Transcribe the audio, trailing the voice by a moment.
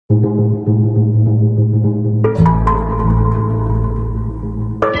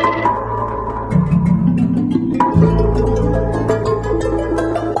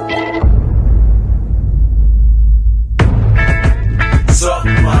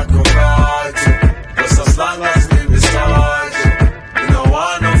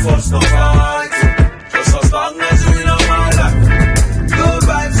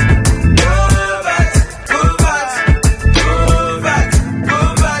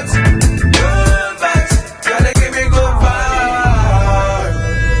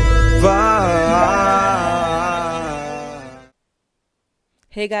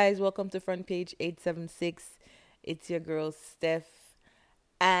Hey guys, welcome to Front Page 876. It's your girl Steph,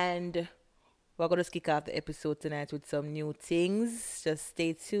 and we're going to kick off the episode tonight with some new things. Just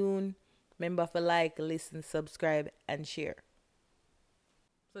stay tuned. Remember to like, listen, subscribe, and share.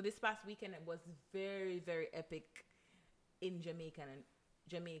 So this past weekend it was very, very epic in Jamaica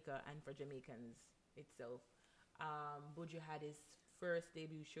and for Jamaicans itself. Buju had his first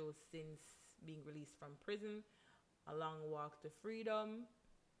debut show since being released from prison, A Long Walk to Freedom.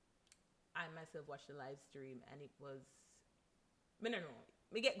 I myself watched the live stream and it was, I don't know,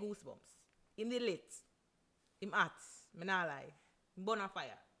 me get goosebumps. Him the lit, him hot, me not lie, him burn on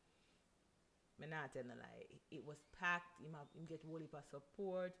fire. Me not tell no lie. It was packed, him get whole heap of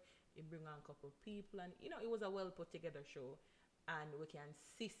support, he bring on a couple of people and it was a well put together show. And we can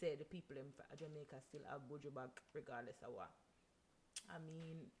see say the people in Jamaica still have Buju back regardless of what. I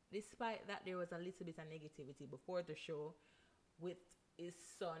mean, despite that there was a little bit of negativity before the show with his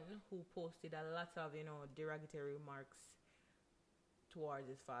son who posted a lot of, derogatory remarks towards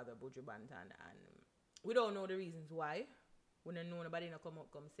his father, Buju Banton, and we don't know the reasons why. We don't know nobody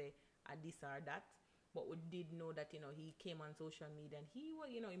come say this or that. But we did know that, he came on social media and he was,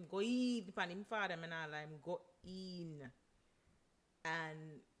 him go in upon him father, man, him go in.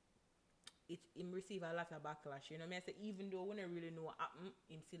 And him receive a lot of backlash. I say even though we don't really know what happened,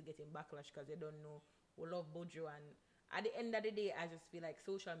 him still getting backlash because they don't know who love Buju. And at the end of the day, I just feel like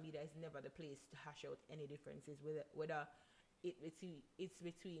social media is never the place to hash out any differences, whether it's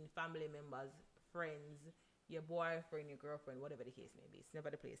between family members, friends, your boyfriend, your girlfriend, whatever the case may be. It's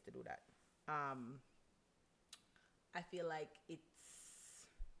never the place to do that. I feel like it's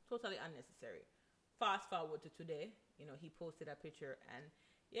totally unnecessary. Fast forward to today, he posted a picture and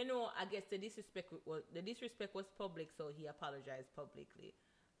I guess the disrespect was public, so he apologized publicly.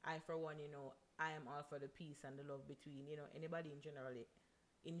 I, for one, I am all for the peace and the love between, anybody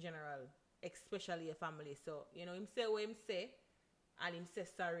in general, especially a family. So, him say what him say, and him say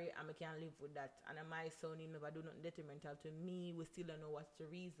sorry, and I can live with that. And my son, he never do nothing detrimental to me. We still don't know what's the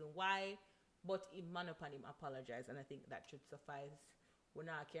reason why, but him man up and him apologize, and I think that should suffice. We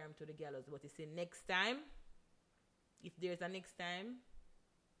not carry him to the gallows, but he say next time, if there's a next time,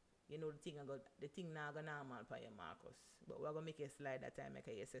 the thing now gonna normal for you, Marcus. But we're gonna make a slide that time, make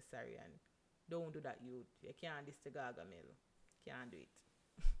a say sorry, and don't do that, you can't this to Gargamel. Can't do it.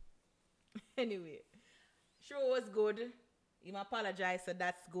 Anyway, show was good. Him apologize, so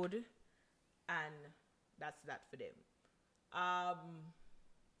that's good. And that's that for them.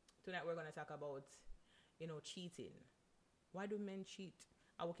 Tonight we're gonna talk about, cheating. Why do men cheat?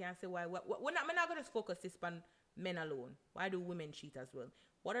 And we can say why. We're not gonna focus this on men alone. Why do women cheat as well?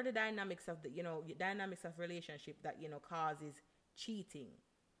 What are the dynamics of relationship that, causes cheating?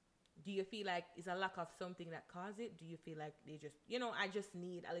 Do you feel like it's a lack of something that causes it? Do you feel like they just, I just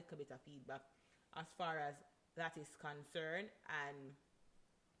need a little bit of feedback as far as that is concerned? And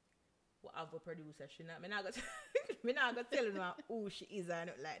what have a producer? I'm not gonna tell you who she is or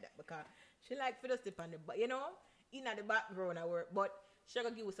not like that, because she like for the step on the, but in the background I work, but she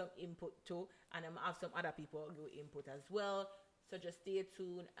gonna give you some input too, and I'm have some other people give you input as well. So just stay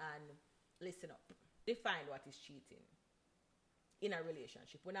tuned and listen up. Define what is cheating in a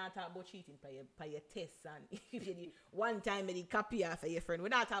relationship. We're not talking about cheating by your tests and if you did one time you did copy off of your friend. We're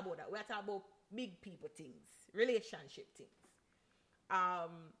not talking about that. We're talking about big people things, relationship things.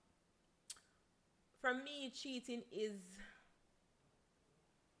 For me, cheating is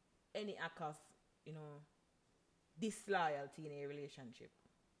any act of, disloyalty in a relationship.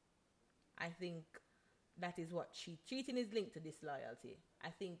 I think that is what cheating is linked to disloyalty. I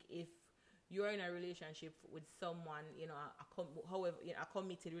think if you're in a relationship with someone, a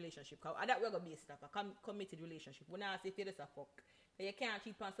committed relationship, that we're going to be stuff, a committed relationship. When I say if you're just a fuck, you can't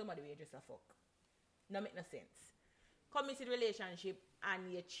cheat on somebody when you're just a fuck. No make no sense. Committed relationship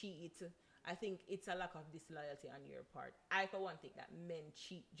and you cheat, I think it's a lack of disloyalty on your part. I, for one, think that men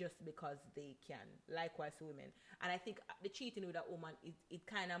cheat just because they can. Likewise, women. And I think the cheating with a woman is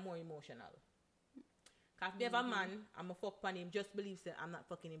kind of more emotional. Cause if me have a man, I'm a fuck on him. Just believe that I'm not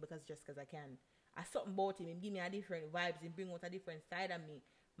fucking him because I can. I something about him. Him give me a different vibes. Him bring out a different side of me.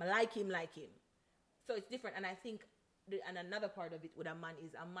 I like him. So it's different. And I think, and another part of it with a man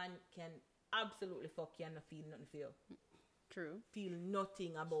is a man can absolutely fuck you and not feel nothing for you. True. Feel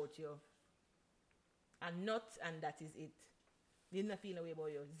nothing about you. And that is it. There's not feeling a way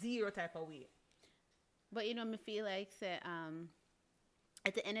about you. Zero type of way. But you know, me feel like say,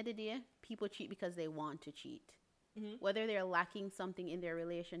 at the end of the day, people cheat because they want to cheat. Mm-hmm. Whether they're lacking something in their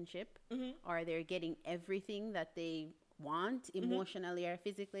relationship or they're getting everything that they want emotionally or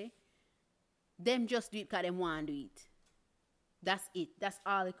physically, them just do it because they want to do it. That's it. That's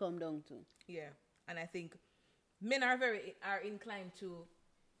all it comes down to. Yeah. And I think men are inclined to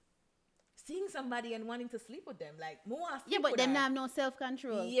seeing somebody and wanting to sleep with them. Like, more yeah, but them have no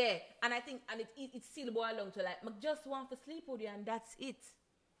self-control. Yeah. And I think, and it still boils down to like, I just want to sleep with you and that's it.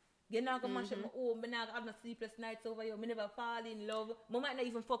 You're not going to mash up my home. I'm not have no sleepless nights over you. I never fall in love. I might not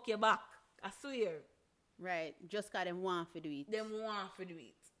even fuck you back. I swear. Right. Just because them want to do it. Them want to do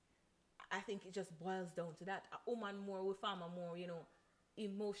it. I think it just boils down to that. A woman more, we farm a more,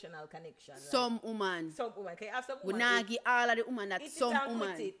 emotional connection. Some woman. Some woman. Okay, have some woman. We not give all of the woman that some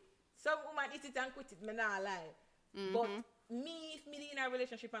woman. Some woman eat it and quit it. Me not lie. But me, if me in a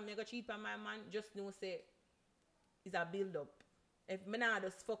relationship and me go cheat on my man, just know say it's a build up. If me not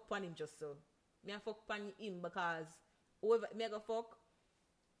just fuck on him just so. Me a fuck on him because whoever me go fuck,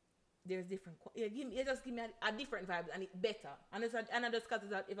 there's different. You just give me a different vibe and it's better. And it's not just because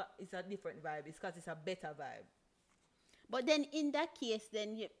it's a different vibe. It's because it's a better vibe. But then in that case,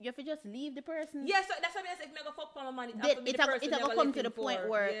 then you have to just leave the person. Yeah, so that's what I say. If me go fuck on my man, it's gonna come to the point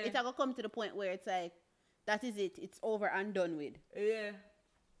where it's gonna come to the point where it's like that is it. It's over and done with. Yeah.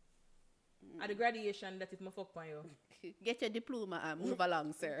 At the graduation, that if me fuck on you. Get your diploma and move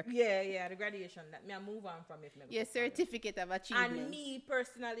along, sir. Yeah, the graduation that me I move on from it. Your certificate of achievement. And me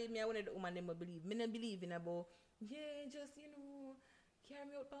personally, me I one of the woman them believe. Me not believe in about just carry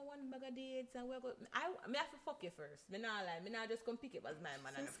me out for one bag of dates and we go. Me have to fuck you first. Me not lie. Me not just come pick it as my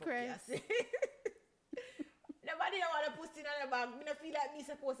man and fuck you. Nobody don't want to put it on the bag. Me not feel like me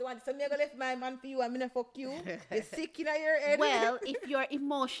supposed to want it. So me go left my man for you and me not fuck you. You're sick in your head. Well, if you're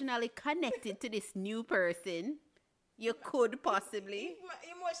emotionally connected to this new person, you could possibly.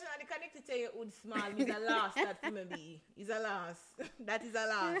 Emotionally connected to you would small. It's a loss that for me be. It's a loss. That is a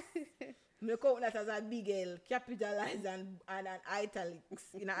loss. Me count that as a big L, capitalize and italics.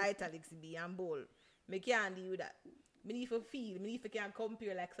 In italics be and bold. Me can't deal with that. Me need to feel. Me need to can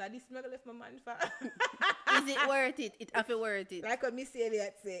compare like so. This me left my man for. Is it worth it? It have to worth it. Like what me say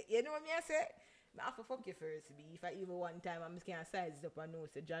that say. You know what me I say? I have to fuck you first. Be if I even one time I'm just can't size it up and know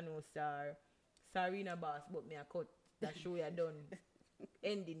say Jano Star, Sarina Boss, but me a cut. That show you done.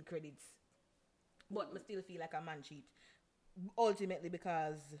 Ending credits. But I still feel like a man cheat. Ultimately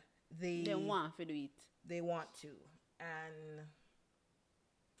because they want to do it. They want to. And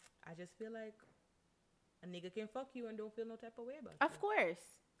I just feel like a nigga can fuck you and don't feel no type of way about it. Of course.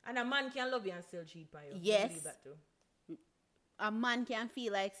 And a man can love you and still cheat on you. Yes. I believe that too. A man can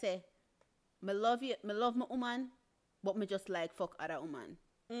feel like say, me love you, me love my woman, but me just like fuck other woman.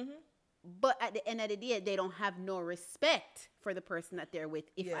 Mm-hmm. But at the end of the day, they don't have no respect for the person that they're with.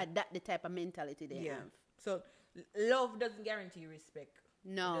 If that the type of mentality they have. So love doesn't guarantee respect.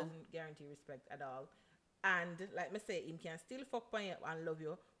 No. It doesn't guarantee respect at all. And like me say, him can still fuck on you and love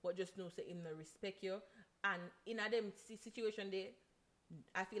you, but just know say him no respect you. And in a them situation there,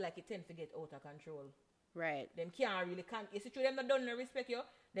 I feel like it tend to get out of control. Right. Them can't really you see through them that don't respect you,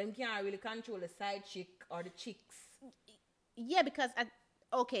 them can't really control the side chick or the chicks. Yeah, because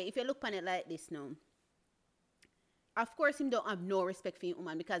okay, if you look on it like this now, of course him don't have no respect for your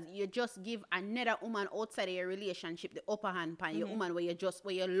woman because you just give another woman outside of your relationship the upper hand on your woman where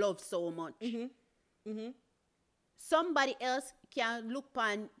you love so much. Somebody else can look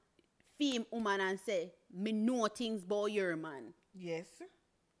on femme woman and say, me know things about your man. Yes.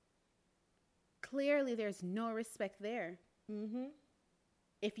 Clearly there's no respect there.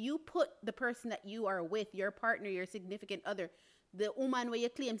 If you put the person that you are with, your partner, your significant other, the woman where you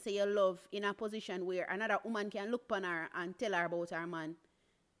claim say you love in a position where another woman can look upon her and tell her about her man,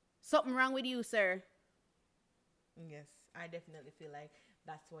 something wrong with you, sir. Yes, I definitely feel like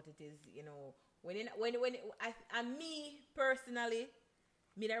that's what it is. When me personally,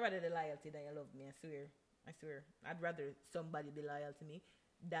 me I'd rather the loyalty than you love me. I swear. I'd rather somebody be loyal to me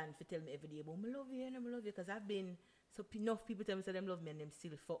than to tell me every day about me love you and I love you, because I've been enough people tell me say them love me and them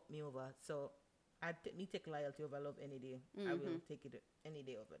still fuck me over. So I take loyalty over love any day. I will take it any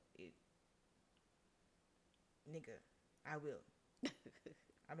day over it. Nigga, I will.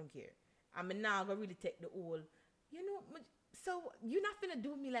 I don't care. I'm now gonna really take the whole, you know. So you're not gonna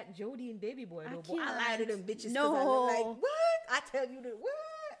do me like Jody and Baby Boy, no? But I lie to them bitches. No. I'm like, what? I tell you the what?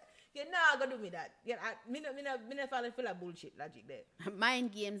 You're not gonna do me that. Yeah, me not falling for that bullshit logic there.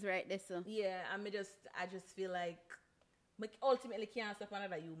 Mind games, right there, so. Yeah, I just feel like ultimately can't stop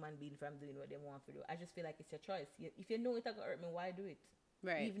another human being from doing what they want to do. I just feel like it's your choice. If you know it's gonna hurt me, why do it?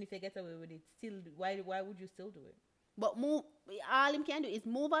 Right. Even if you get away with it, still why would you still do it? But all him can do is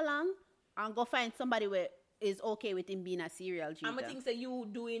move along and go find somebody where is okay with him being a serial cheater. I'm a think say you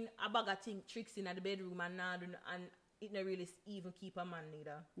doing a bag of tricks in the bedroom and it not really even keep a man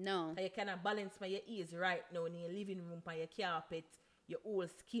neither. No. And you cannot balance my ears right now in your living room on your carpet, your whole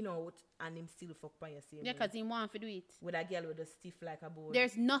skin out, and him still fuck by your same. Yeah, because he want to do it. With a girl with a stiff like a board.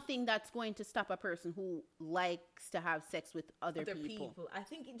 There's nothing that's going to stop a person who likes to have sex with other people. I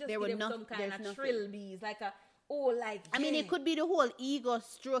think it just There gives them some kind of thrill bees, like a I mean, it could be the whole ego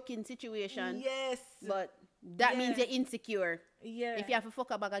stroking situation. Yes. But that means you're insecure. Yeah. If you have to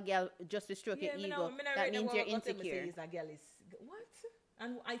fuck a bag of girl just to stroke your ego, that means you're insecure. What?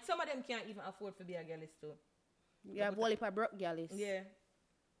 And some of them can't even afford to be a girlist too. You have whole heap of broke girlies. Yeah.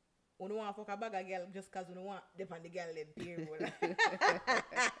 We don't want to fuck a bag of girl just because we don't want them on the girl in period.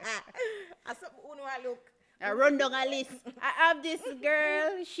 I run down a list. I have this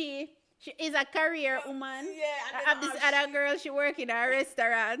girl, she is a career woman. Yeah, I have this other girl, she work in a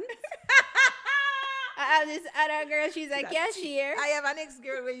restaurant. I have this other girl, she's a cashier. I have an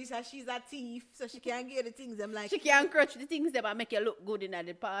ex-girl where you say she's a thief, so she can't get the things. I'm like, she can't crutch the things that make you look good in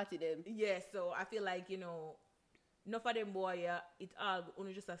the party them. Yeah, so I feel like, enough of them boy, it all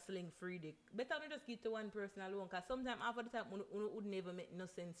only just a sling free dick. Better not just give to one person alone, because sometimes after the time, it would never make no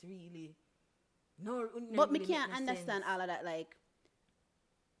sense really. No, but me can't understand all of that. Like,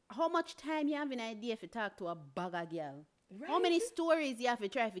 how much time you have an idea if you talk to a bag of girl? Right. How many stories you have to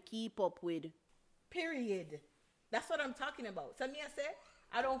try to keep up with? Period. That's what I'm talking about. So me I say,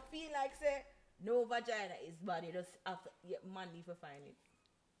 I don't feel like say no vagina is bad. You just have to, man need to find it.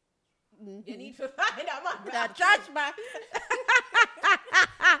 Mm-hmm. You need to find a man. That trash bag.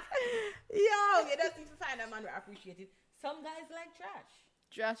 Yo, you just need to find a man who appreciate it. Some guys like trash.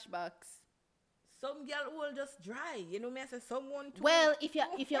 Trash bags. Some girl will just dry. You know me I say someone too. Well, if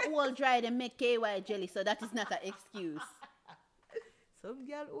you're all dry, then make KY jelly, so that is not an excuse. Some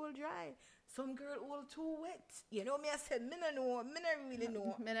girl all dry. Some girl all too wet. You know me I said, me no know. Me no really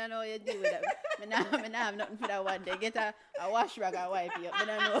know. Me no know you do with that. Me no have nothing for that one day. Get a wash rag and wipe you up. Me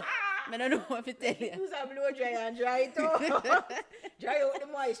no know. Me no know what to tell you. Use a blow dryer and dry it out. Dry out the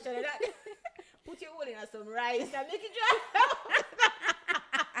moisture. That. Put your hole in some rice and make it dry out.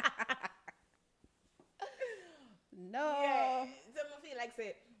 No. Yeah. So I feel like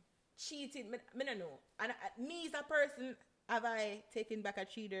say cheating. Me no know. And me as a person, have I taken back a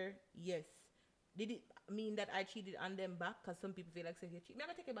cheater? Yes. Did it mean that I cheated on them back? Because some people feel like say if you cheat, me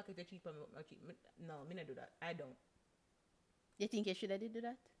I take it back if you cheat on me. No, me not do that. I don't. You think you should have did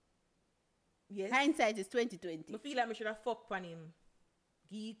that? Yes. Hindsight is 2020. I feel like I should have fucked on him.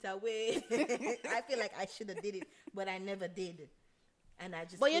 Get away. I feel like I should have did it, but I never did. And I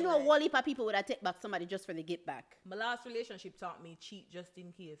just. But you know, like, whole heap of people would have take back somebody just for the get back. My last relationship taught me cheat just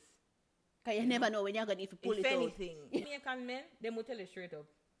in case. Cause you never know when you're gonna pull it out. If anything, Jamaican men, they will tell you straight up.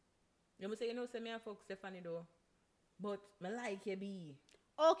 They will say, say me and fuck Stephanie though, but me like you be.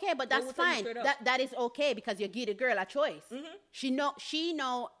 Okay, but that's fine. That is okay because you give the girl a choice. Mm-hmm. She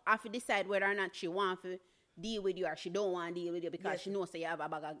know have to decide whether or not she want to deal with you or she don't want to deal with you because she knows you have a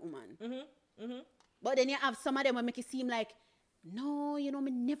bag of woman. Mm-hmm. Mm-hmm. But then you have some of them who make it seem like, no,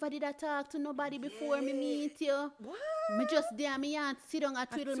 me never did I talk to nobody before me meet you. What? Me just there, me aunt sit down and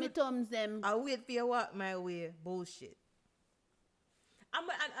twiddle my thumbs them. I wait for you walk my way. Bullshit.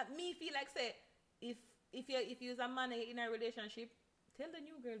 Me feel like say if you's a man in a relationship, tell the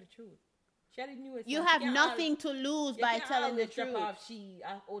new girl the truth. She the newest. You have nothing to lose by telling the truth. Off she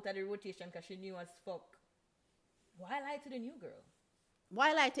out of the rotation because she knew as fuck. Why lie to the new girl?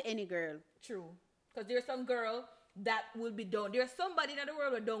 Why lie to any girl? True, because there's some girl that will be done. There's somebody in the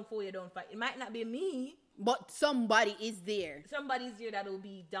world will done for you, don't fight. It might not be me, but somebody is there. Somebody's there that will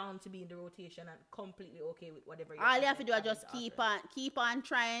be down to be in the rotation and completely okay with whatever. All you have to do is just keep on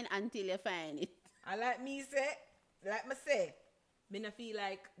trying until you find it. And like me say, me not feel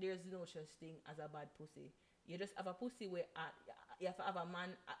like there's no such thing as a bad pussy. You just have a pussy where you have to have a man.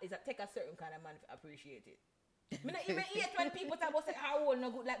 Take a certain kind of man to appreciate it. Me not even hate when people talk about say how old no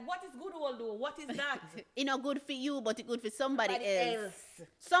good. Like what is good old though? What is that? It not good for you, but it good for somebody else.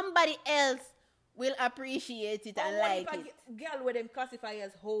 Somebody else will appreciate it and like it. Girl where them classify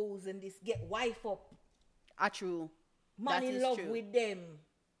as hoes and this get wife up. True. Man in love with them.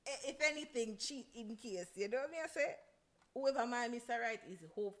 if anything, cheat in case. You know what I say? Whoever my Mr. Right is,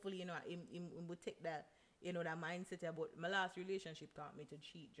 hopefully, you know, him will take that, you know, that mindset about my last relationship taught me to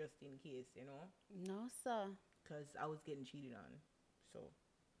cheat just in case, you know? No, sir. Because I was getting cheated on. So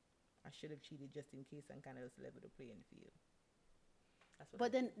I should have cheated just in case and kind of just level the playing field. That's what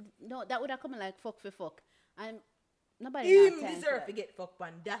But then, no, that would have come like fuck for fuck. And nobody him deserve to get fucked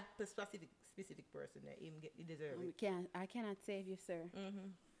by that specific person. That he deserve it. I cannot save you, sir.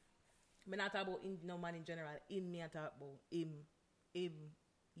 I'm not talking about no man in general. Him, me I talk about him.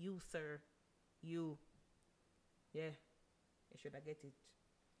 You, sir. You. Yeah. You should have get it.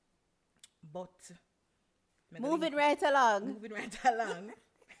 But moving right along.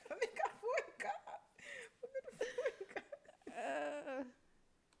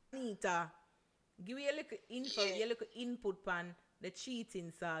 Anita, give me a little info, a little input pan the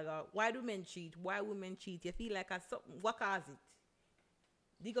cheating saga. Why do men cheat? Why women cheat? You feel like a something. What cause it?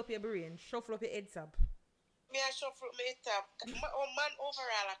 Dig up your brain, shuffle up your head up. Me I shuffle up my head up. Man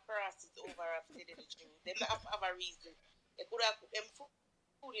overall across it overall to the truth. They don't have a reason. They could have put them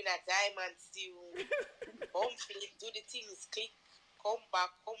food in a diamond stew, bump it, do the things, click, come back,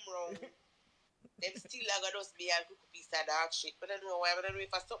 come round. Them still are gonna just be a piece of dark shit. But I don't know why. I don't know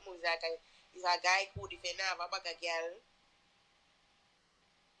if a something is like if a guy could if you have a bag of girl.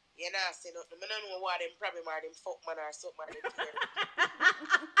 You know, I say nothing. I don't know what them problem are. Them fuck man or something.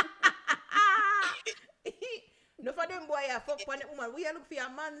 No for them boy, fuck on the woman. We are looking for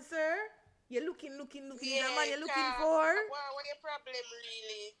your man, sir. You're looking. Yeah, the man you're looking for. What your problem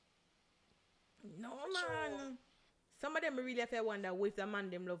really? No man. Some of them really have to wonder if the man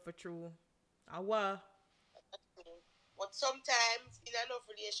them love for true. What? But sometimes in enough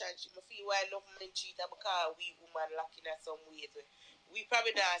relationship, I feel why enough men cheat because we women lacking in some ways. We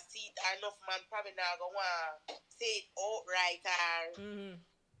probably not see it, enough man probably not going to say it outright or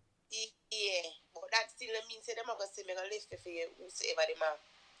yeah. But that still means that they're not going to say me going to live for you whosoever they might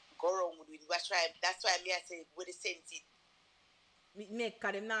go wrong with it. That's why me I say with the sense it. Make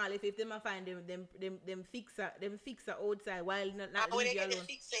them now if them find them fixer outside while not when leave you you get alone.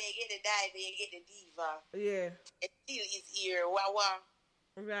 the fixer, you get the diver, you get the diva. Yeah. It still is here. Wah.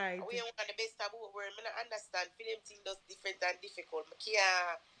 Right. We want the best of both worlds. I don't understand. Film thing does different and difficult. I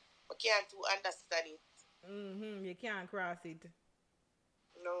can't to understand it. You can't cross it.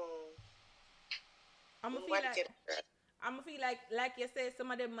 No. I'm gonna feel like you say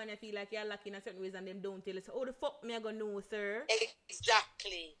some of them man you feel like you're lucky in a certain ways and them don't tell us. Oh the fuck me I gonna know, sir?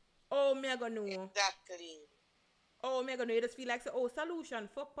 Exactly. Oh me I gonna know. Exactly. Oh me I gonna know. You just feel like say, oh solution,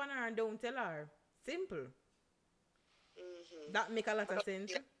 fuck on her and don't tell her. Simple. That make a lot of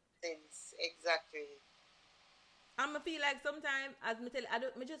sense. Exactly. I'ma feel like sometimes as me tell I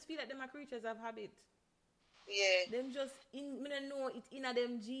just feel like them are creatures of habit. Yeah. Them just me don't know it's in a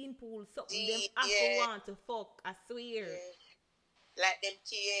them gene pool something them have to want to fuck, I swear. Yeah. Like them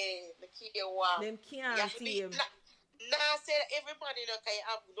care what. Them can't see him. Nah, say everybody know can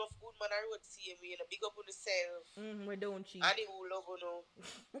have enough good man I road see him, you know, big up on yourself. We don't cheat. And they will love you know.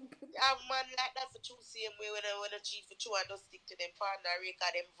 Have man like that for true same way when I cheat for true and don't stick to them partner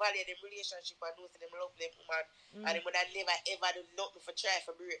because them value them relationship and know them love them woman. And them would never ever do nothing for try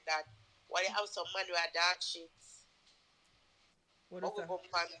for break that. While they have some man who are dark shits. What is that?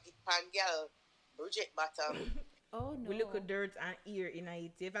 Pan girl, Bridget Bottom. Oh no. We look at dirt and ear in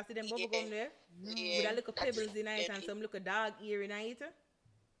it. If I see them bubble gum there, with a little pebbles in it and some little dog ear in it.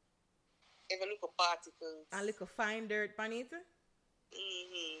 If a little particles. And little fine dirt on it.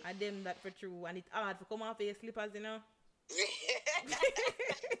 And them that for true. And it's hard to come off of your slippers, you know. I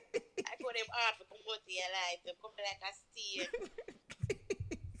call them hard to come out of your life. They come like a stain.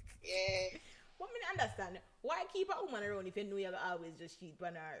 Yeah. What me understand? Why keep a woman around if you know you'll always just cheat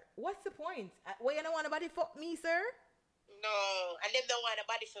on her? What's the point? Why you don't want nobody fuck me, sir? No, and them don't want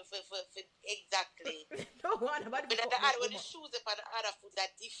nobody for exactly. Don't want nobody but fuck when the shoes up on the other foot,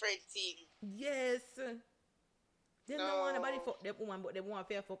 that different thing. Yes. They don't want nobody fuck them woman, but they want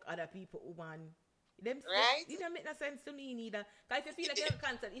to fuck other people woman. Them right? It don't make no sense to me neither. Because if you feel like you're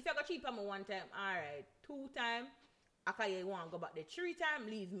cancelled, if you go cheap on me 1 time, alright. 2 times, okay, you want to go back there. 3 times,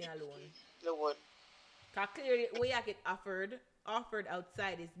 leave me alone. No one. Because clearly, what I get offered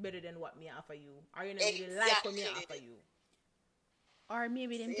outside is better than what me offer you. Or you know, really like what me offer you. Or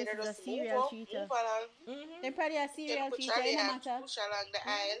maybe them just is a serial cheater. They probably a serial cheater, it no matter. Push along the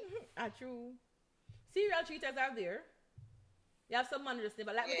aisle. True. Serial cheaters are there. You have some man just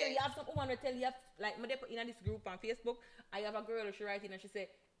never like me tell you have some woman will tell you like me they put in this group on Facebook. I have a girl she write in and she say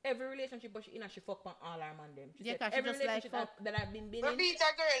every relationship but she fuck on all her man them. She said every relationship that I've been in. Repeat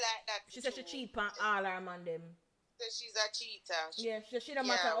a girl like that. She said she cheat on all her man them. Then she's a cheater. Yeah, she no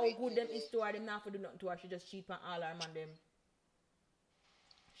matter how good them is to her, them not for do nothing to her. She just cheat on all her man them.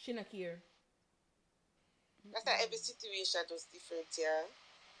 She not care. That's like every situation was different, yeah.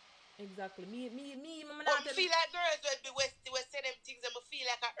 Exactly. Me, mama But I feel like girls when we say them things and I feel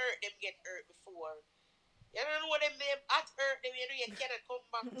like I hurt them get hurt before. You don't know them at hurt them you cannot come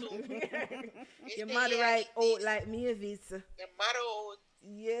back to. You're mad right out like Mavis. You're mad out.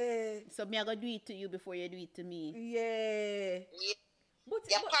 Yeah. So me I go do it to you before you do it to me. Yeah. But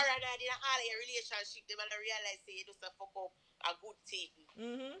you're paranoid in all your relationship, they will realize say you do so fuck up a good thing.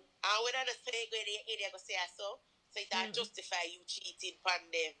 Mm-hmm. And when I say go in the area go say so it will justify you cheating upon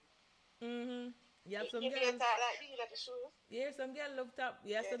them. Mm-hmm. You have some girls like yeah, some girl love top.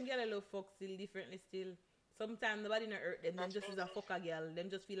 Yeah, some girl love fuck still differently still. Sometimes nobody not hurt them. Them just is a fucker girl. Them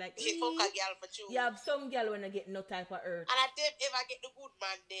just feel like fucker girl for true. You have some girl when they get no type of hurt. And I them ever get the good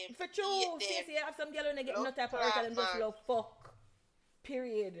man them. For true. See, you have some girl when they get no type of hurt and them just love fuck.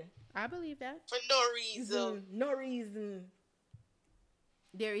 Period. I believe that. For no reason. No reason.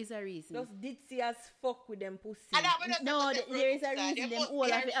 There is a reason. Just ditzy as fuck with them pussy. No, there is a reason. Them all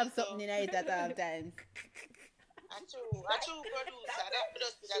have something in it at all times. A true producer. That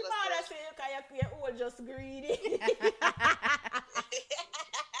just be she mad say you all just greedy.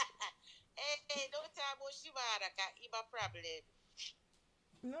 Hey, don't talk about she mad because he a problem.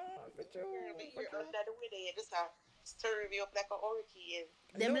 No, for true. You're under the weather, you just stir me up like a hurricane.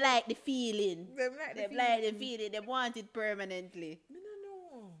 Them like the feeling. Them like the feeling. They want it permanently. Me no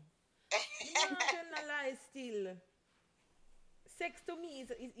know. Me not tell no lie still. Sex to me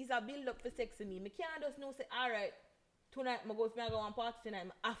is a build up for sex to me. Me can't just know say alright. Tonight, I go on party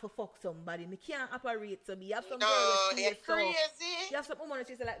tonight, I have to fuck somebody. I can't operate so me. You have some girls it's crazy. You have some woman that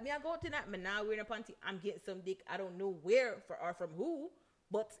say like, me I go tonight, me now wearing a panty, I'm getting some dick. I don't know where or from who,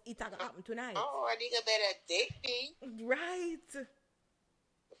 but it gonna happen tonight. Oh, a nigga better date me. Right. The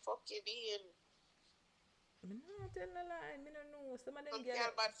fuck you mean? Me no tell no lie, me no know. Some of them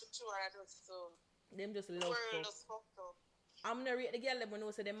girls bad for sure, I don't so. Them just love fuck. I'm gonna rate the girl them when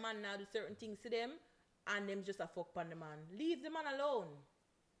know say them man now do certain things to them. And them just a fuck on the man. Leave the man alone.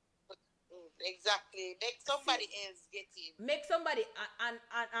 Exactly. Make somebody else get him. Make somebody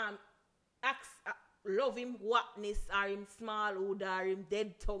love him whatness or him small hood or him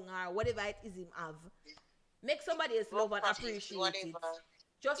dead tongue or whatever it is him have. Make somebody else love and appreciate it.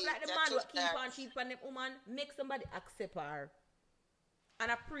 Just like the man who keep on cheat on them woman, make somebody accept her. And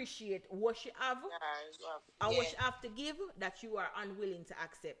appreciate what she have and what she have to give that you are unwilling to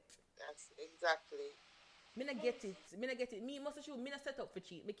accept. That's exactly. Me not get it. Me must show me not set up for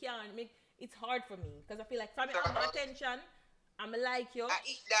cheat. Me can't make it's hard for me because I feel like from me have attention, I'm like you. I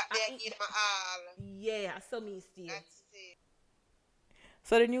eat that there in my all. Yeah, I saw me still. That's it.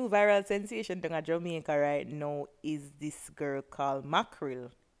 So the new viral sensation thing at Jamaica right now is this girl called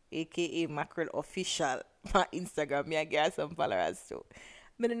Mackerel, aka Mackerel Official. My Instagram, me I get some followers too.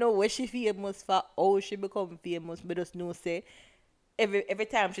 I don't know where she famous for, how she become famous. But just know say every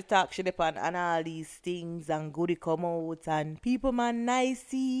time she talk, she depend on all these things and goody come out and people man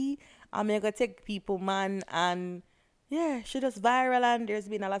nicey. I'm gonna take people man and yeah, she just viral and there's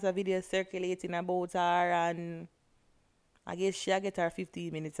been a lot of videos circulating about her and I guess she get her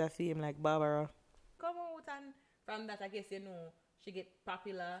 15 minutes of fame like Barbara. Come out and from that I guess you know she get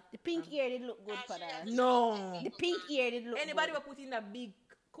popular. The pink ear did look good for that. No. The pink ear did look Anybody good. will put in that big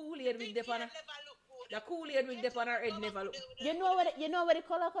Kool-Aid wig dip on her. The Kool-Aid wig dip on her head never look. You know what the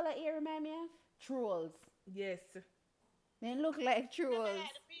color ear remind me of? Trolls. Yes. They look like trolls.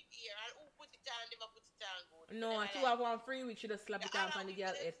 No, she have one free week, she just slap it on the girl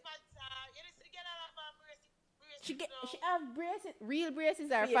head. She have braces. Real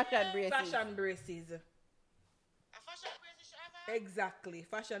braces or fashion braces? Fashion braces. Exactly.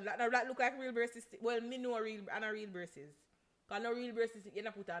 Fashion. That look like real braces. Well, me know real braces. Because no real braces, you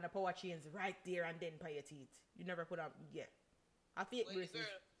don't put on the power chains right there and then by your teeth. You never put on, yeah. A fake braces.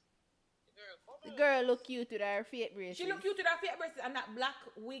 The girl look cute with her fake braces. She look cute with her fake braces and that black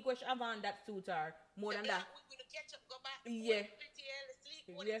wig which have on that suit her more than that. Yeah.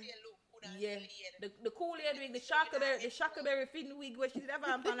 Yeah. The Kool-Aid wig, the Shackaberry fin wig which she never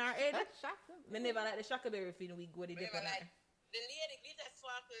have on her head. Me never like the Shackaberry fin wig with the dip on her. The lady glitter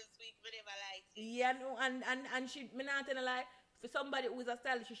sparkles wig, me never liked it. Yeah, no, and she, me not tell her like, for somebody who is a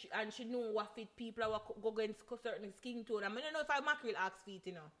stylist and she know what fit people or what go against certain skin tone. I mean, I don't know if I Mackerel ask fit,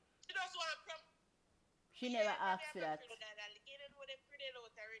 you know. She never asked for that.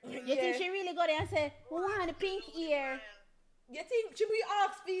 You think she really go there and say, we want the pink ear? You think she be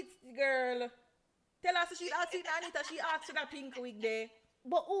ask fit, girl? Tell her so she ask it, Anita, she asked for that pink wig there.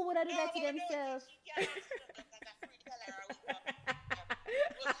 But who would have do that to themselves?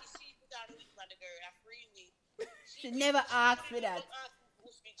 But she put on the wig for the girl. I freely. She never asked for that.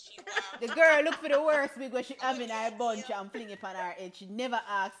 Whose wig she want. The girl look for the worst wig when she having her bunch and fling it on her head. She never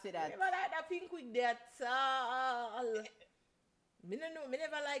asked for that. Never like that pink wig there at all. Me no know. Me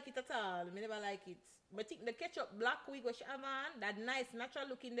never like it at all. Me never like it. But think the ketchup black wig what she have on, that nice natural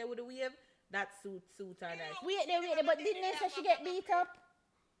looking there with the wave, that suit her nice. Wait there, but didn't they say she get beat up?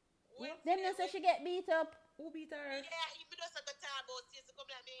 Them they say she get beat up. Who beat her? Yeah, you just have to talk about this. Come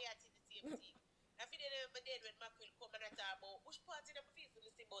like me at the same thing. I feel that my dad when Macron come and I talk about which part of the face for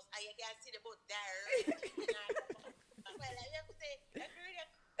the same boss. I can see the boat there. Well, I have to say, I agree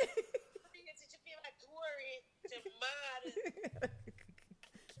that she feel like worry. She's mad.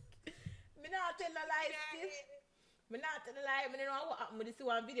 Me not tell no lie. Me not tell no lie. Me don't know what happened. Me see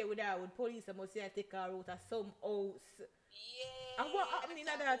one video with her with police. I must say I take her out of some house. Yeah. And what happened in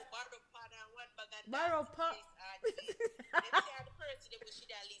that? Borrow pot. They say the person that we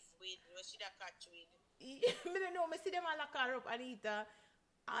should have live with, we should have catch with. Me don't know. Me see them all lock her up, Anita.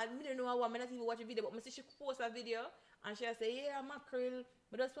 And me don't know how. Me not even watch a video, but me see she post a video and she say, "Yeah, mackerel."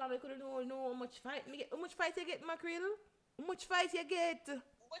 But that's why I couldn't know how much fight me get. How much fight you get, mackerel? How much fight you get?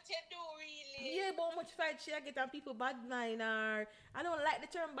 What you do really? Yeah, but how much fight she get and people bad mind her. I don't like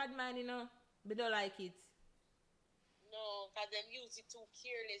the term bad mind, you know. But don't like it. No, because them use it too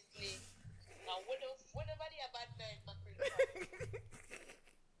carelessly. Now, whenever they are bad mind, mackerel.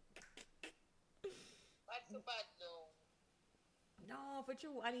 Bad for bad, no. No, for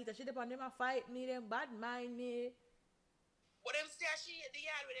true, Anita. She depend them a fight me, them bad mind me. But them say she the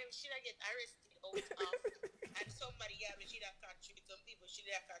yard with them she get arrested out of and somebody yard with she that catch it. Some people she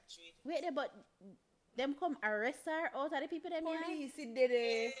that catch it. Wait there, but them come arrest her out of the people them here. Police did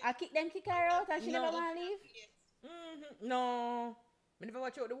it. I kick her out and she never want to leave. Yes. No. I never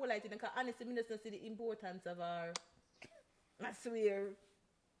watch out the whole light because honestly, I don't see the importance of her. I swear.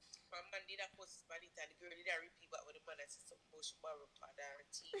 My man did a post about it and the girl did a repeat back with the man that said some bush borrow father and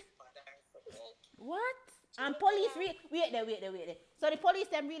teeth father and something. What? And police wait there. So the police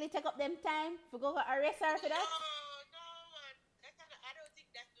them really take up them time to go arrest her for that? No, man. I don't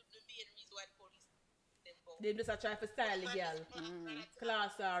think that's the main reason why the police them go. They just a try to style the girl.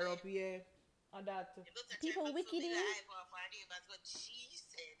 Class her up, yeah. And that. People wicked. That's what she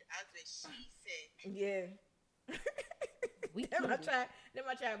said. Yeah. Them a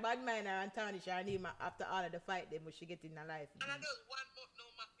try bad mind her and tarnish her name after all of the fight them when she get in her life. And I know 1 month no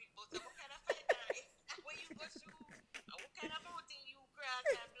mackerel, but what kind of fight that is? Where you go through? And what kind of mountain you cross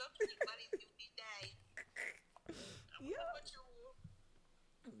and block it, but if you did die? Yeah.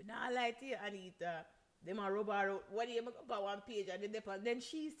 Nah, I like you, Anita. Them a rub her out. What do you make up on one page and then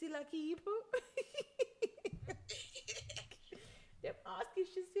she still a keep? Them ask if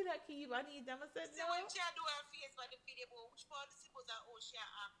she still a keep, Anita. I said so no. when she do her face for the video, which part of the suppose that she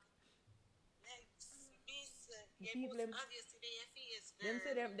act? Like this, People them obviously their face.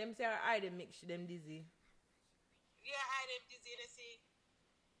 them say her eye them make them dizzy. Yeah, I them dizzy. They say.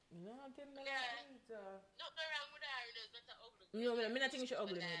 No, tell me Yeah. Anita. Nothing wrong with her. It's not ugly. No, me not think she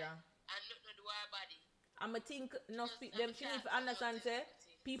ugly neither. And nothing do her body. I'ma think enough them she need to understand say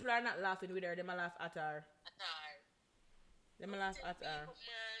people are not laughing with her, them a laugh at her. At her. Them a laugh at her.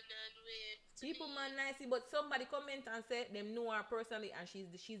 People man nicey, but somebody comment and say them know her personally and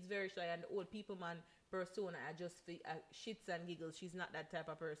she's very shy and the old people man persona are just for shits and giggles. She's not that type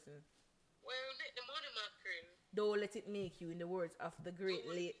of person. Well, let the money mackerel. Don't let it make you, in the words of the great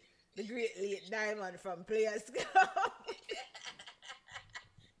late Diamond from Players Club.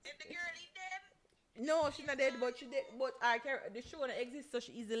 Did the girl eat them? No, she's not dead, but she did. But the show that exists, so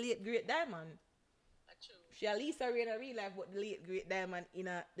she is the late great Diamond. True. She at least are in a real life, but the late great Diamond in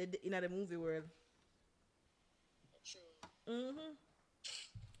the movie world. True.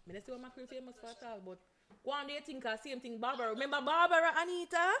 Me not see what Mackerel famous for at all, but one day think same thing Barbara. Remember Barbara,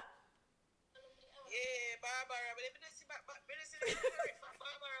 Anita? Yeah, Barbara. But let me see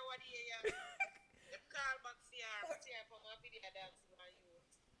Barbara what year. Them call back for her from a video dancing on you.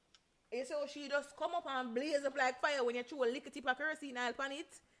 And so she just come up and blaze up like fire when you throw a lick tip of kerosene oil on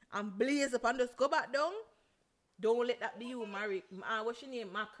it and blaze up and just go back down. Don't let that be you, Mary. What's your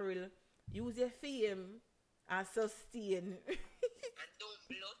name? Mackerel. Use your fame and sustain. And don't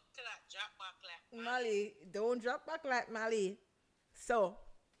blood clot, drop back like Molly. Don't drop back like Molly. So,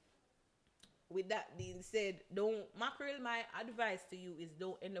 with that being said, Mackerel, my advice to you is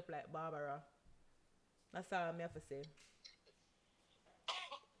don't end up like Barbara. That's all I have to say.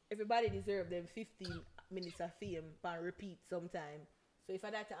 Everybody deserves them 15 minutes of fame and repeat sometime. So if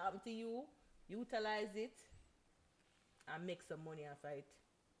that happen to you, utilize it and make some money and fight.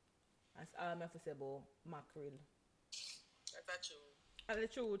 That's all I have to say about Mackerel. That's true. And the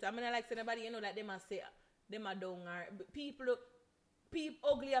truth, I mean, I like say nobody, you know, like them a say, them a down or people,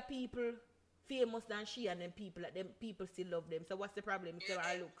 uglier people, famous than she, and then people, like them people still love them. So what's the problem? Because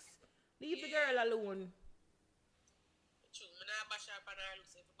her looks. Leave the girl alone. True, me not bash her on her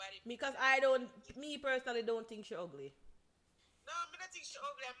looks. Everybody. Because me personally don't think she ugly. No, me not think she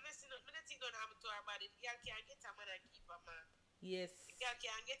ugly. Me not think don't happen to her body. The girl can't get her man and keep her man. Yes. The girl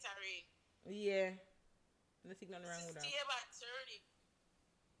can't get her ring. Yeah. I think nothing wrong with that. Stay about turning.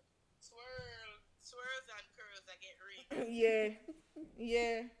 Swirls and curls I get ring.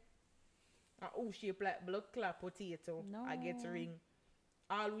 Yeah. Who shape like blood clot potato, No. I get ring.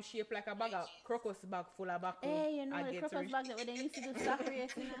 All who shape like a bag of crocus bag full of buckle. Hey, you know I the get crocus ring. bag that when they used to do sack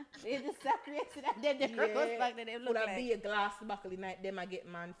racing, they do sack racing, and then the crocus bag that they look full of like. be a glass buckle in it, them I get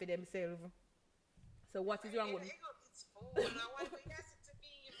man for themselves. So what is wrong with me? It's full. Now why we ask it to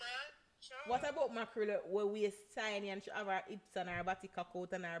be, man? Sure. What about mackerel where we is tiny and she have her hips and her body cock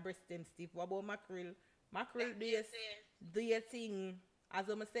out and her breast them stiff? What about mackerel? Mackerel do your thing. As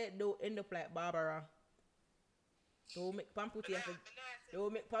I said, don't end up like Barbara. Don't make pamputi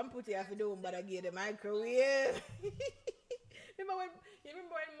after do but I get the microwave. remember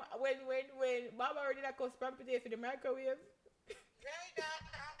when Barbara did that cost pamputi for the microwave? Right now,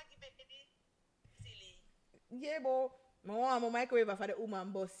 I give it silly. Yeah, but my want my microwave for the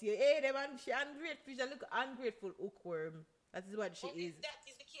woman boss. Yeah, hey, the man, she ungrateful. She look ungrateful hookworm. That is what she is. If that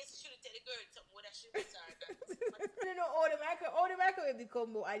is the case, you shouldn't tell the girl something whether she was or not. I don't know all the microwave the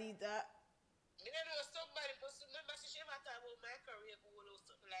combo. I need that. I don't know somebody, but remember she ever talk about microwave oil or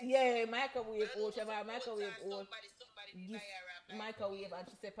something like Yeah, microwave oil. She have a microwave oil. Somebody Give buy her a microwave and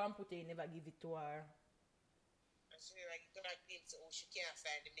she said Pampute never give it to her. And she like gonna claim so she can't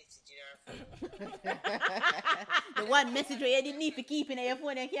find the message in her phone. The one message where you didn't need to keep in your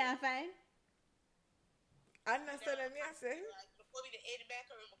phone and can't find. Understand what I say? Like, come in the end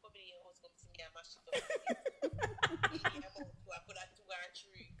microwave, come in your house, come see me and mash it up. I put that 2 or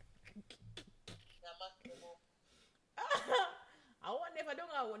 3. I mash them up. I wonder if I don't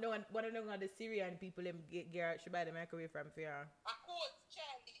know the Syrian people them get she buy the microwave from Fear. A quote,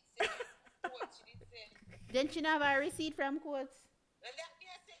 Charlie said. Quote, she did say. Then she have a receipt from Courts. And that me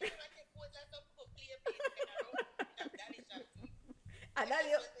I say, you take quotes and some people play a piece.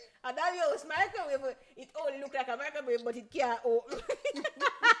 And that was microwave. It only look like a microwave, but it can't open.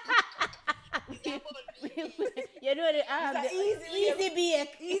 You know the easy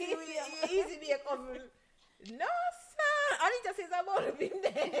bake. Easy bake oven. No, sir. Anita says I'm all been there.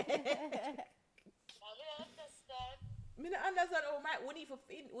 I understand. I don't understand.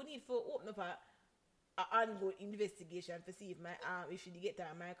 We need to open up a ongoing investigation to see if she get to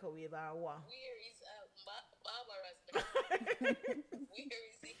a microwave or what. Where is Barbara's microwave? Where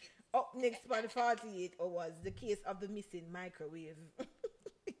is it? Up next on 48 hours, the case of the missing microwave.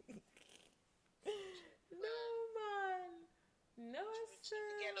 No, man. No, sir.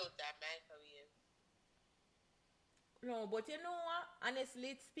 Get out that microwave. No, but you know what?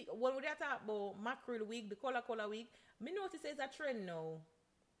 Honestly, when we talk about mackerel week, the color week, me notice it's a trend now.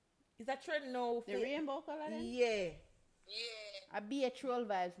 It's a trend now. The rainbow color then? Yeah. Yeah. I be a troll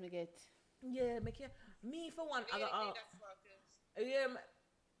vibes me get. Yeah, me for one, I got yeah,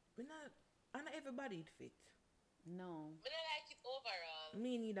 I'm not everybody fit. No. I don't like it overall.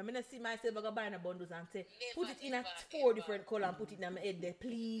 Me neither. I don't see myself I go buy in a bundles and say, Never, put it in a never, 4 ever. different color and put it in my head there,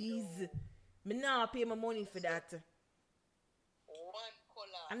 please. Me not pay my money for that. One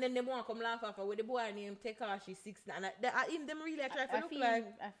color. And then they want to come laugh at her with the boy name Tekashi 6. And them really try to look like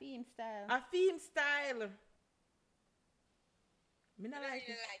a theme style. a theme style. Me not like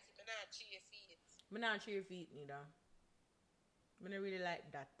it. I not cheer feet. Me not cheer feet neither. Me not really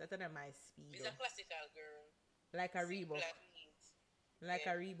like that. That's not my speed. She's a classical girl. Like a Reebok. Black jeans. Like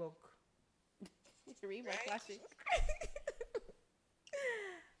Yeah. a Reebok. Reebok Right? classic.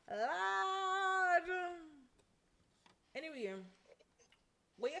 Lord. Anyway,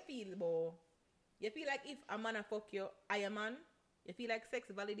 what you feel, boy? You feel like if a man a fuck you, I a man? You feel like sex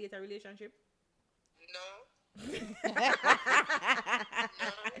validate a relationship? No. No.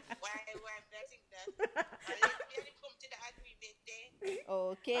 Why I think that? Let me come to the agreement there.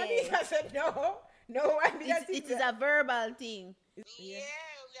 Okay. I said no. No, I didn't It is a verbal thing. Yeah,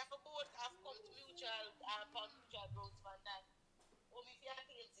 we have to both have come to mutual growth from that. Oh, if you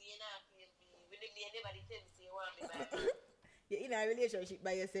claim to you not claim to me, will anybody tell me say you want me back? You're in a relationship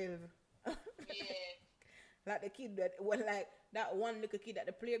by yourself. Yeah. Like the kid that one little kid at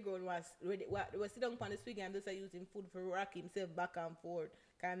the playground was sitting down on the swing and just using food for rock himself back and forth.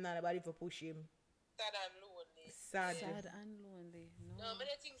 Can't nobody for push him. Sad and lonely. Sad. Sad and lonely. No, I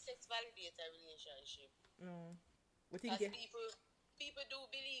don't think sex validates a relationship. No. We Because think people do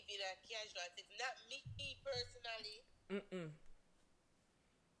believe in a casual sex. Not me personally. Mm-mm.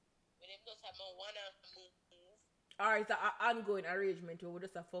 When them just have no wanna move. Or it's an ongoing arrangement where we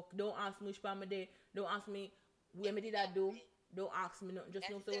just a fuck. Don't ask me which part of my day. Don't ask me where me did I do. Don't ask me nothing. Just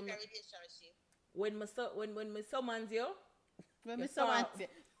know so relationship. when my summons you, When me summons you.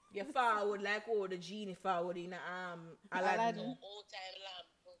 you forward like the genie forward in Aladdin. No old time lamp.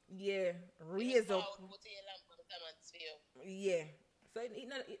 Yeah, raise up. Put your lamp on the summons for you. Yeah. So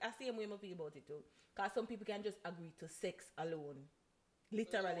I see way I feel about it too. Because some people can just agree to sex alone.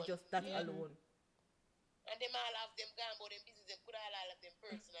 Literally just that alone. And them all have them gone about them business, them could all have them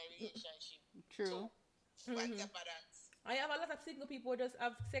personal relationship. True. I have a lot of single people who just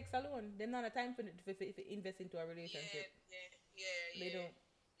have sex alone. They don't have time for invest into a relationship. Yeah.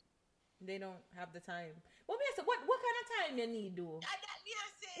 They don't have the time. But me say, what kind of time you need though? And that me I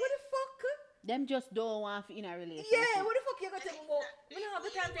say. What the fuck? Them just don't want to in a relationship. Yeah, what the fuck you gonna tell me about? We don't have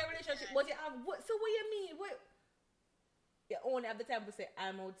the time for a relationship, but you have what? So what you mean? What? You only have the time to say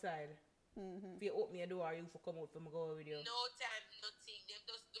I'm outside. If you open your door, you for come out for me go with you. No time, nothing. Them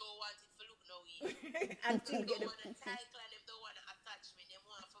just don't want it for look no way. Until Them get don't them. want a title and them don't want an attachment. Them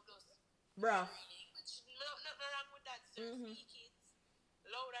want for just Bruh. which nothing wrong with that, sir. Speak it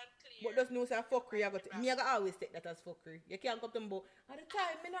loud and clear. But just know say fuckery. Me I always take that as fuckery. You can't come to me about at the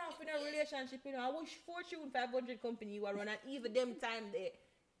time me not in a relationship. You know, I wish Fortune 500 company you are run, and even them time they.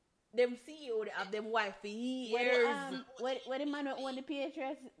 Them CEO they have them wife for years. Where the man who own the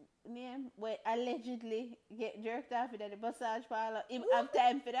Patriots name, where allegedly get jerked off at the massage parlor, him have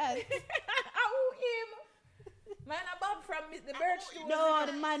time for that. Who him? Man, a Bob from the Birch Stone. No,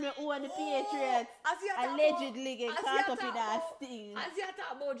 the man who own the Patriots allegedly get caught up in that thing. As you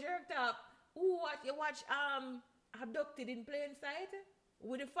talk about jerked up, you watch Abducted in Plain Sight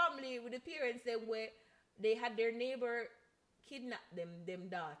with the family, with the parents, them where they had their neighbor kidnap them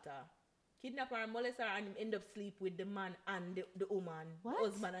daughter. Kidnap her and molest her and him end up sleep with the man and the woman. What?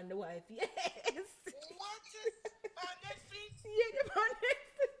 Husband and the wife. Yes. What? On Netflix? Yeah, them on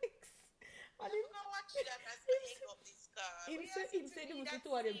Netflix. And I'm gonna watch that as I hang up this car. him said he was the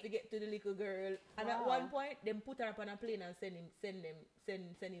two of them to get to the little girl. And at one point, them put her up on a plane and send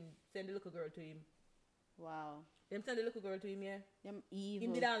the little girl to him. Wow. Them send the little girl to him, yeah. Them evil.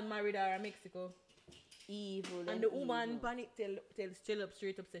 Him did all married her in Mexico. Evil. And the woman panic tell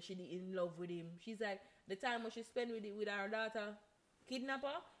straight up say she in love with him. She's like, the time when she spent with her daughter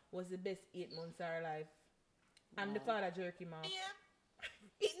kidnapper was the best 8 months of her life. And the father jerk him off. Yeah.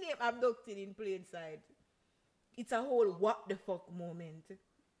 His name Abducted in Plain Sight. It's a whole what the fuck moment.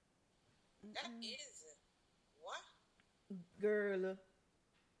 That is what? Girl.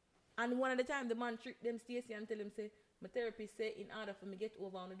 And one of the time the man tricked them Stacy and tell him say, my therapist say in order for me get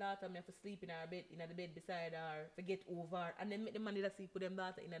over on the daughter, me have to sleep in her bed, in the bed beside her, for get over. And then make the man that sleep with them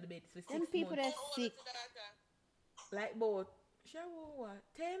daughter in the bed for 6 months. Them people that sick. Like about, sure what,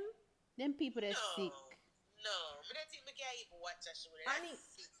 10? Them people that sick. No, I don't think I can even watch that show.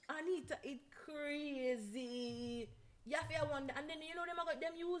 Anita, it's crazy. You have to wonder, and then you know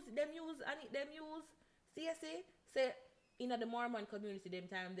them use, CSA, say, in the Mormon community, them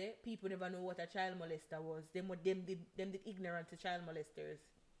time there, people never know what a child molester was. Them did ignorant to child molesters.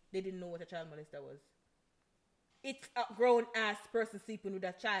 They didn't know what a child molester was. It's a grown ass person sleeping with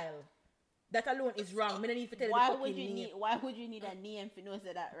a child. That alone is wrong. I don't need to tell Why the would fucking you name. need? Why would you need a name to know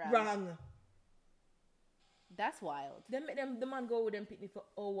that wrong? Wrong. That's wild. They make the man go with them picnic for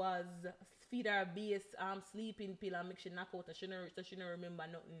hours, feed her base, sleeping pill and make she knock out she don't remember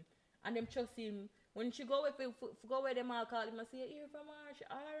nothing. And them trust him. When she go with go where them all call him and say, you hear from her? She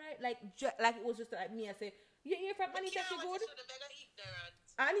alright. Like it was just like me, I say, you hear from Anita, she good?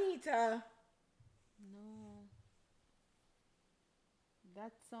 Anita. No.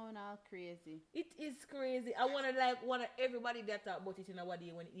 That sound all crazy. It is crazy. I wanna everybody that talk about it in our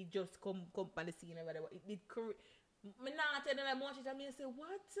day when it just come on the scene or whatever. It crazy. Me not tell them I watch it and me say,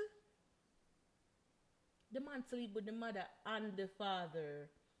 what? The man sleep with the mother and the father.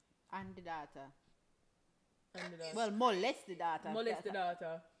 And the daughter. And the daughter. Well, molest the daughter. Molest the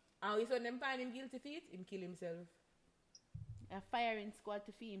daughter. And when them find him guilty for it, him kill himself. A firing squad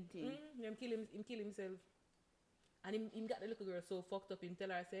to film thing. Him kill himself. And him got the little girl so fucked up. Him tell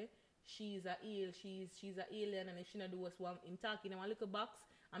her say she's a alien and if she not do what's wrong. Him talking in one little box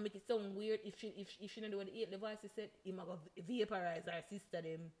and make it sound weird. If she not do what the voice said, him a go vaporize her sister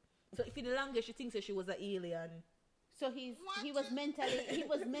them. So if in the longest she thinks that she was an alien. So he was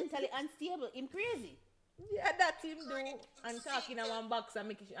mentally unstable. Him crazy. Yeah, that him do. And talking in one box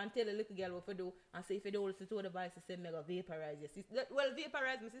and and tell the little girl what to do and say if you don't listen to the voice said me go vaporize your sister. Well,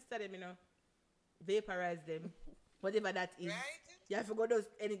 vaporize my sister them, you know. Vaporize them. Whatever that is. Right? You have to go those,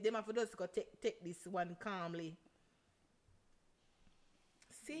 and them have to just go take this one calmly.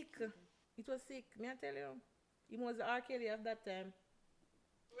 Sick. It was sick. Me I tell you. He was the R. Kelly of that time.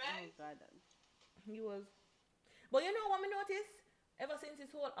 Right? Oh God. He was. But you know what I noticed? Ever since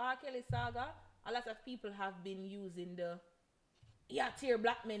this whole R. Kelly saga, a lot of people have been using tear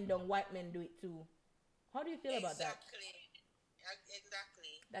black men down, white men do it too. How do you feel about that?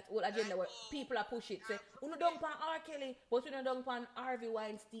 Exactly. That whole agenda where people are pushing it. Say, uno don't pan R. Kelly, but uno don't pan Harvey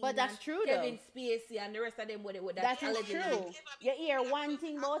Weinstein. But that's and true, Kevin though. Spacey and the rest of them with that. That is allegedly. true. You hear one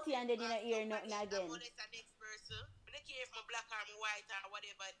thing about it and then you don't hear nothing again. Next person. I don't care if my black or my white or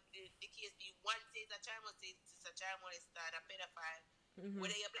whatever the case be. One says a child molester, it's a child molester and a pedophile.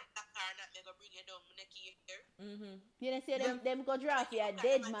 Whether you're black or not, they go bring you down. I don't care. You know, say them go draft you a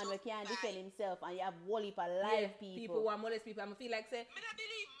dead man who can't defend himself and you have whole heap of live people. People want molest people. I feel like say. I don't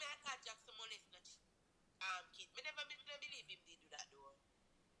believe Michael Jackson molest no kid. I never believe him they do that though.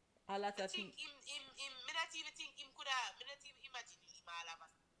 A lot I of think people. him, I not even think him could have, I not even imagine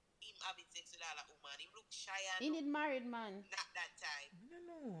him having sex with all a woman. Him look shy and He need married man. not that time. I don't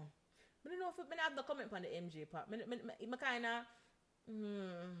know. I don't know if I have the comment on the MJ part. I kind of.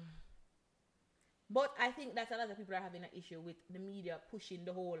 But I think that a lot of people are having an issue with the media pushing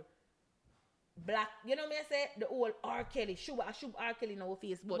the whole black, you know what I say? The whole R. Kelly, should R. Kelly in our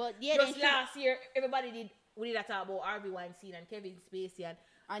face. But yeah, just last year, everybody we did talk about Harvey Weinstein and Kevin Spacey and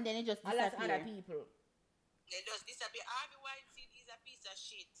then it just a lot of disappeared. other people. They just disappear. Harvey Weinstein is a piece of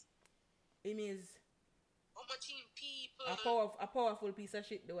shit. It means How much in people? a powerful piece of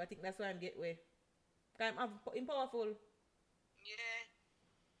shit though. I think that's why I'm get way. I'm powerful. Yeah.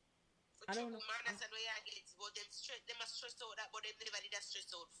 I don't know. Man, that's the way I get. But them are stressed out that, but them never did that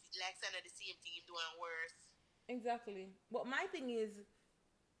stressed out. Like some of the same thing him doing worse. Exactly. But my thing is,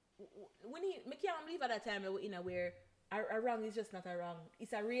 when I can't believe at that time in a where a wrong is just not a wrong.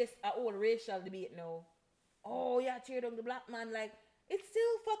 It's a whole racial debate now. Oh yeah, cheer down the black man. Like it's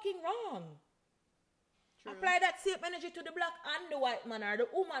still fucking wrong. True. Apply that same energy to the black and the white man or the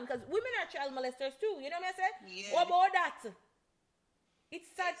woman, because women are child molesters too. You know what I say? Yeah. What about that? It's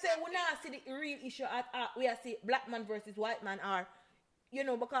sad to say we not see the real issue at we are see black man versus white man are, you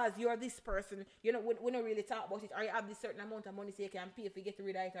know, because you're this person, you know, we don't really talk about it, or you have this certain amount of money so you can pay if you get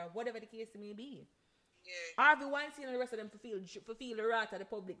rid of it, or whatever the case may be. Yeah. Harvey Weinstein and the rest of them fulfill the wrath of the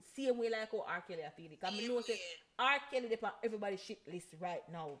public same way like how R. Kelly I feel it. Because I know say R. Kelly they on everybody's shit list right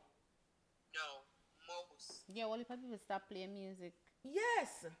now. No. Most. Yeah, well, if people stop playing music.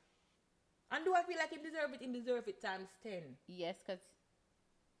 Yes. And do I feel like he deserve it times 10? Yes, because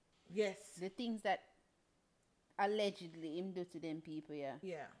yes, the things that allegedly him do to them people, yeah.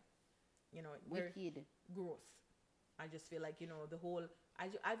 Yeah. You know, wicked. Gross. I just feel like, you know, the whole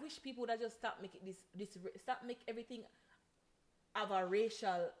I wish people would just stop making stop make everything have a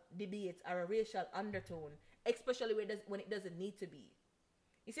racial debate or a racial undertone, especially when it doesn't need to be.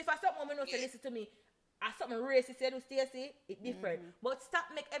 You see, if I stop woman to listen to me, as something racist said to Stacey, it's different. But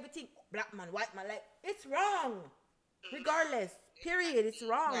stop make everything black man, white man, like it's wrong. Regardless. Period. It's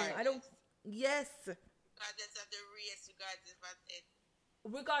wrong. I don't yes. Regardless of the race,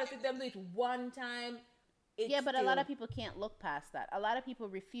 regardless if them do it one time. Yeah, but a lot of people can't look past that. A lot of people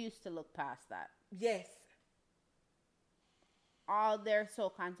refuse to look past that. Yes. All they're so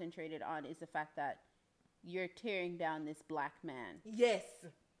concentrated on is the fact that you're tearing down this black man. Yes.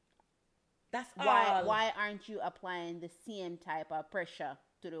 That's all. Why aren't you applying the same type of pressure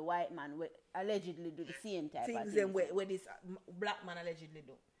to the white man who allegedly do the same type of things? Things where this black man allegedly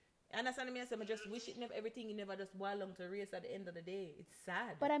do. Understand me? I just wish everything never just boil down to race at the end of the day. It's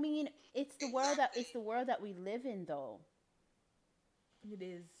sad. But I mean, it's the world that we live in, though. It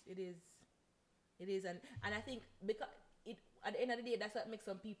is, and I think because at the end of the day, that's what makes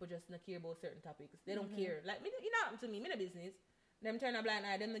some people just not care about certain topics. They don't care. Like me, you know, happen to me. Me no business. Them turn a blind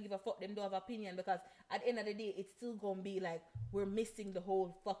eye. Them don't give a fuck. Them don't have opinion because at the end of the day, it's still gonna be like we're missing the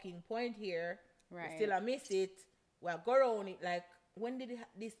whole fucking point here. Right. We still miss it. We'll go around it like. When did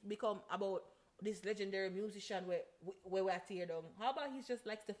this become about this legendary musician where we're tear down? How about he just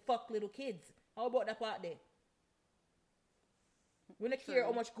likes to fuck little kids? How about that part there? We don't care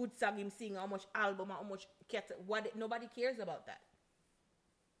how much good song him sing, how much album, how much nobody cares about that.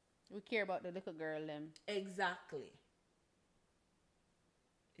 We care about the little girl them. Exactly.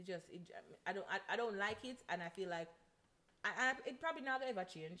 I don't like it, and I feel like it probably not gonna ever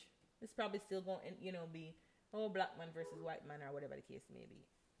change. It's probably still going to be black man versus white man or whatever the case may be.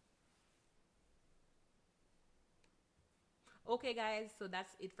 Okay, guys, so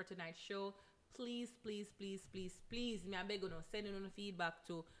that's it for tonight's show. Please, me I beg you, send in on feedback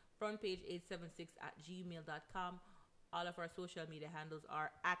to frontpage876@gmail.com All of our social media handles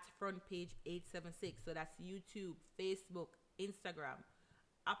are at Front Page 876. So that's YouTube, Facebook, Instagram,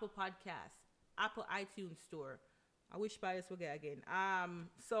 Apple Podcasts, Apple iTunes Store. I wish bias will get again.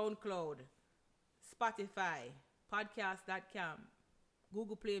 SoundCloud, Spotify, podcast.com,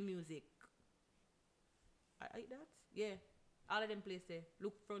 Google Play Music. I like that? Yeah. All of them places.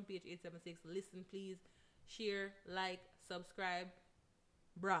 Look Front Page 876. Listen, please. Share, like, subscribe.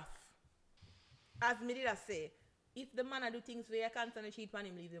 Bruh. As me did I say, if the man do things where you constantly cheat on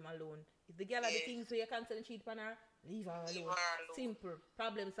him, leave him alone. If the girl do things where you constantly cheat on her, leave her alone. Simple.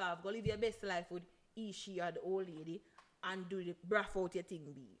 Problem solved. Go live your best life with he, she, or the old lady and do the bruff out your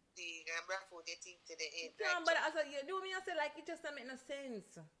thing, be. Bruff out your thing to the end. No, but as you do me, I say like it just don't make no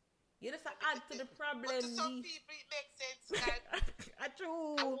sense. You just add to the problem. But to some people it makes sense. Like,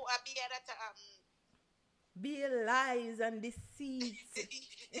 true. I be that be lies and deceit.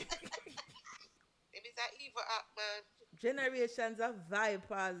 It is an evil act, man. Generations of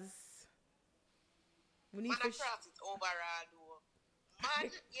vipers. We need man, to cross it overall, though. Man,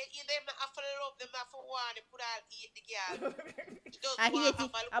 you them have to love them, have to want to put all eat the girl. I hate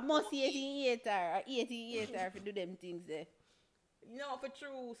it. I must hate her. I hate her for do them things there. You know, for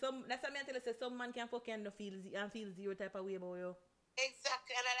true. That's what I tell you. Say some man can fucking feel zero type of way about you.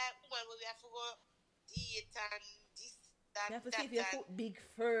 Exactly. And I like woman where we have to go date and this, that, you have to that, see if your foot big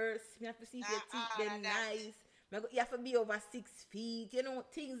first. You have to see if your teeth them nice. You have to be over 6 feet. You know,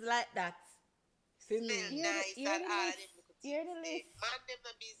 things like that. Smell nice and all of them. You're the list. Man, them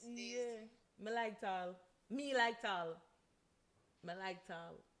the business. Yeah. Me like tall. Me like tall.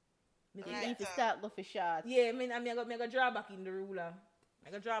 You need to start go for shots. Yeah, I go draw back in the ruler. I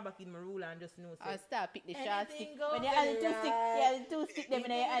go draw back in my ruler and just know. I'll start pick the shots. When you have the two stick them in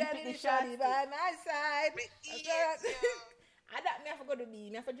there and pick the shots. By my side. Yes, I don't have to go to be.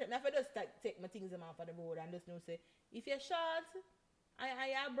 I have to just take my things off of the road and just know say, if you're short,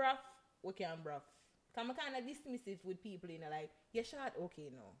 I am bruff, we can bruff. Cause I'm kind of dismissive with people, you know, like, you're short, okay,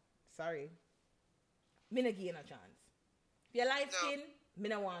 no. Sorry. Me not give you a chance. If you're light skin, me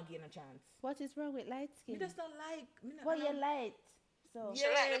not want to give you a chance. What is wrong with light skin? Me just don't like. Well, you're light. So. She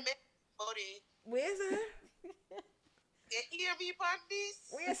like the body. Where is it? You hear me on this?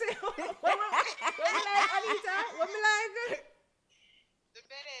 Where is it? What me like, Anita? What me like? The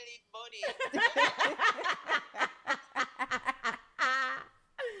metallic body.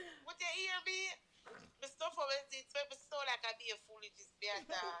 What you hear me? The stuff of it, it's so like I be a foolish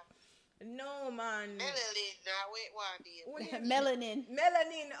better. No, man. Melanin, now wait one day.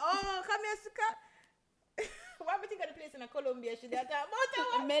 Melanin. Oh, come here, Suka. Why am I thinking of the place in Colombia? She did that.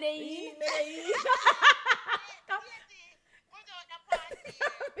 Medellin.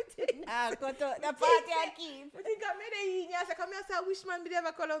 Go to the party I keep. I think of Medellin. Yes, I come here, say, which man be there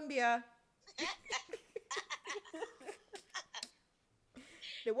for Colombia?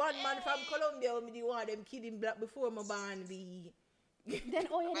 The one man from Colombia, me the one them kidding black before my born be. Then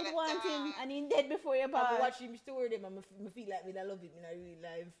you didn't want him and he dead before your born. I watch him story them and I feel like me I love it in a real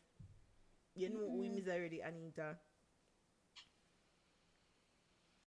life. You know who him is already, Anita.